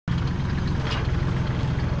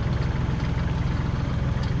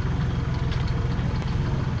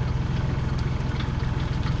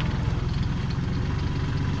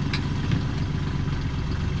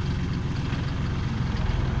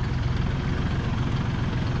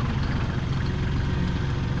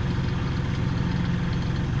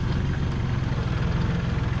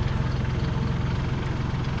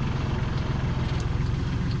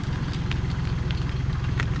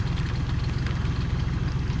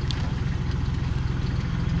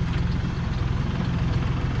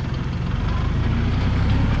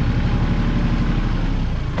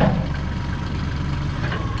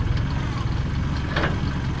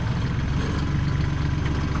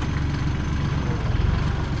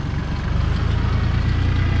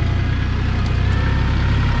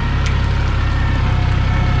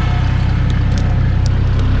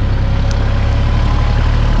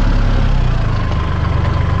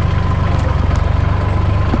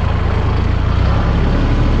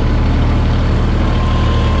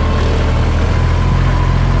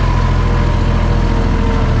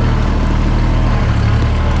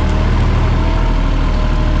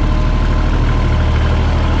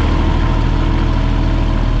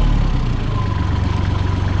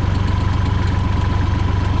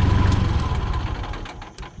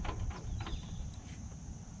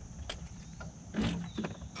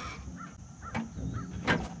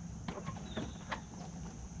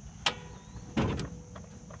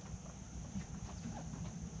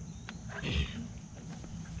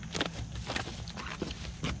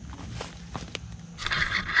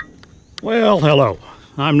Well, hello.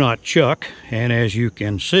 I'm not Chuck, and as you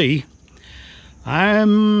can see,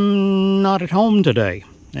 I'm not at home today.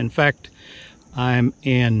 In fact, I'm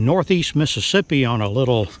in northeast Mississippi on a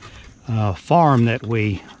little farm that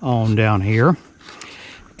we own down here,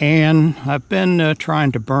 and I've been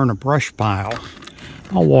trying to burn a brush pile.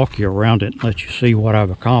 I'll walk you around it and let you see what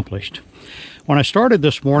I've accomplished. When I started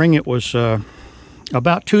this morning, it was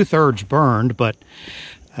about 2/3 burned, but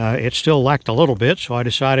it still lacked a little bit, so I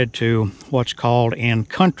decided to, what's called in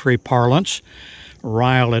country parlance,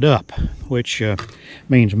 rile it up, which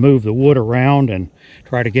means move the wood around and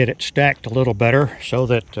try to get it stacked a little better so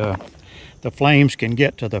that the flames can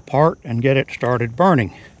get to the part and get it started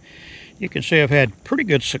burning. You can see I've had pretty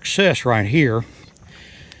good success right here,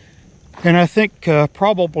 and I think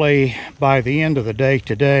probably by the end of the day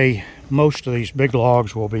today, most of these big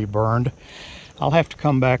logs will be burned. I'll have to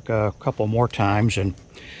come back a couple more times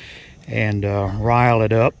and rile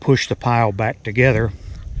it up, push the pile back together,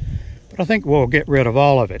 but I think we'll get rid of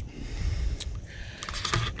all of it.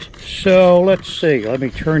 So let's see, let me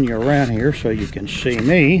turn you around here so you can see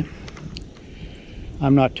me.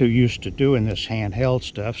 I'm not too used to doing this handheld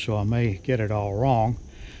stuff, so I may get it all wrong.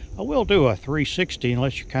 I will do a 360 and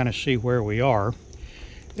let you kind of see where we are.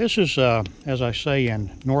 This is, as I say, in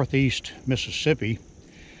northeast Mississippi.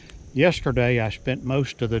 Yesterday I spent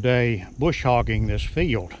most of the day bush hogging this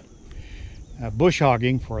field. Bush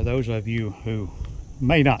hogging, for those of you who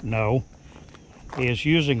may not know, is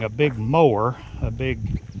using a big mower, a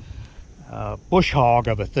big bush hog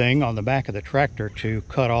of a thing on the back of the tractor to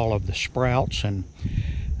cut all of the sprouts and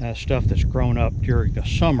stuff that's grown up during the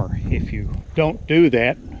summer. If you don't do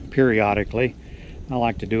that periodically, I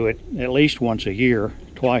like to do it at least once a year,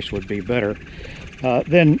 twice would be better,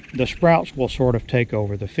 then the sprouts will sort of take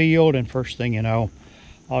over the field, and first thing you know,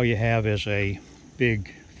 all you have is a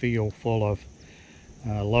big field full of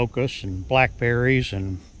locusts and blackberries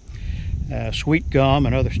and sweet gum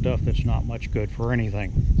and other stuff that's not much good for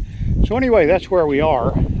anything. So anyway, that's where we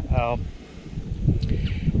are. But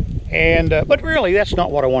really, that's not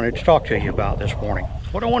what I wanted to talk to you about this morning.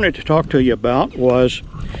 What I wanted to talk to you about was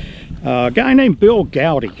a guy named Bill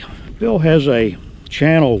Goudy. Bill has a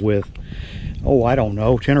channel with, oh, I don't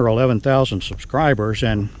know, 10 or 11,000 subscribers,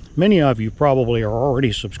 and many of you probably are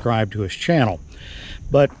already subscribed to his channel.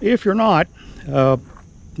 But if you're not,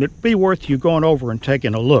 it'd be worth you going over and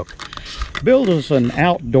taking a look. Bill is an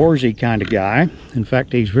outdoorsy kind of guy. In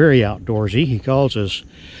fact, he's very outdoorsy. He calls his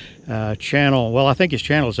channel, well, I think his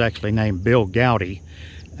channel is actually named Bill Goudy,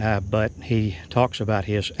 but he talks about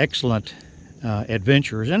his excellent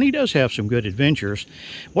adventures, and he does have some good adventures.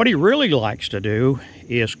 What he really likes to do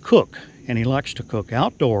is cook, and he likes to cook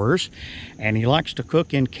outdoors, and he likes to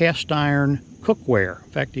cook in cast iron cookware.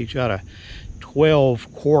 In fact, he's got a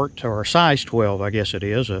 12 quart, or a size 12, I guess it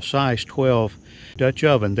is, a size 12 Dutch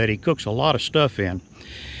oven that he cooks a lot of stuff in.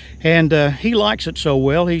 And he likes it so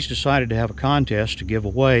well, he's decided to have a contest to give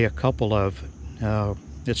away a couple of,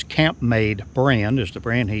 it's Camp Made brand is the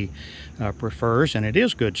brand he prefers, and it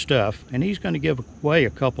is good stuff. And he's going to give away a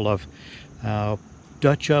couple of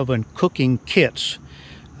Dutch oven cooking kits.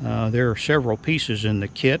 There are several pieces in the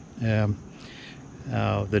kit.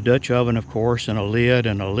 The Dutch oven, of course, and a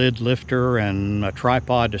lid lifter, and a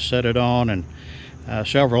tripod to set it on, and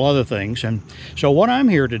several other things. And so what I'm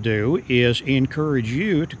here to do is encourage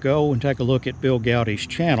you to go and take a look at Bill Goudy's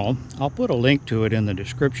channel. I'll put a link to it in the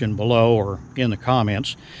description below or in the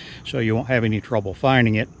comments, so you won't have any trouble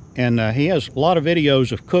finding it. And he has a lot of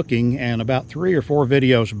videos of cooking, and about 3 or 4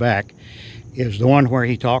 videos back is the one where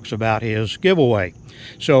he talks about his giveaway.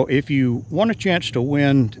 So if you want a chance to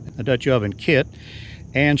win a Dutch oven kit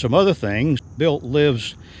and some other things, Bill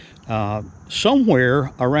lives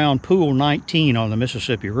somewhere around Pool 19 on the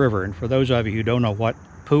Mississippi River. And for those of you who don't know what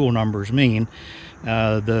pool numbers mean,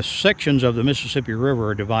 the sections of the Mississippi River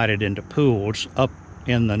are divided into pools up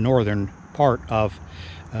in the northern part of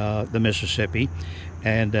the Mississippi,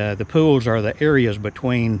 and the pools are the areas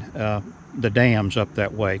between the dams up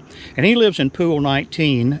that way. And he lives in Pool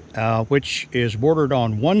 19, which is bordered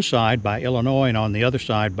on one side by Illinois and on the other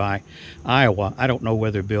side by Iowa. I don't know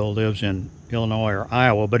whether Bill lives in Illinois or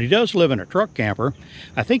Iowa, but he does live in a truck camper.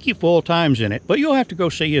 I think he full times in it, but you'll have to go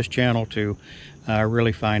see his channel to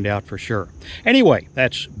really find out for sure. Anyway,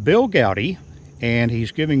 that's Bill Goudy, and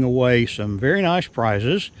he's giving away some very nice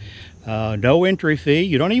prizes. No entry fee.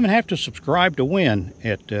 You don't even have to subscribe to win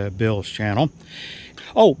at Bill's channel.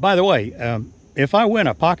 Oh, by the way, if I win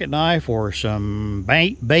a pocket knife or some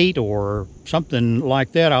bait or something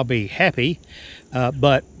like that, I'll be happy.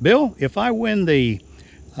 But Bill, if I win the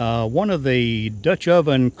one of the Dutch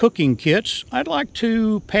oven cooking kits. I'd like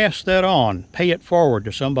to pass that on, pay it forward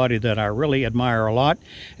to somebody that I really admire a lot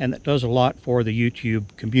and that does a lot for the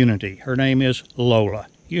YouTube community. Her name is Lola.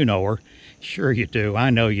 You know her. Sure you do. I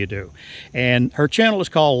know you do. And her channel is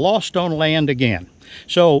called Lost on Land Again.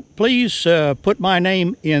 So please put my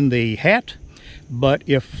name in the hat. But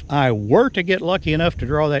if I were to get lucky enough to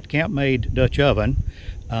draw that camp-made Dutch oven,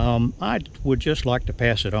 I would just like to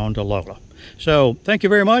pass it on to Lola. So thank you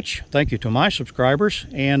very much. Thank you to my subscribers.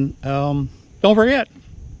 And don't forget,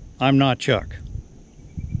 I'm not Chuck.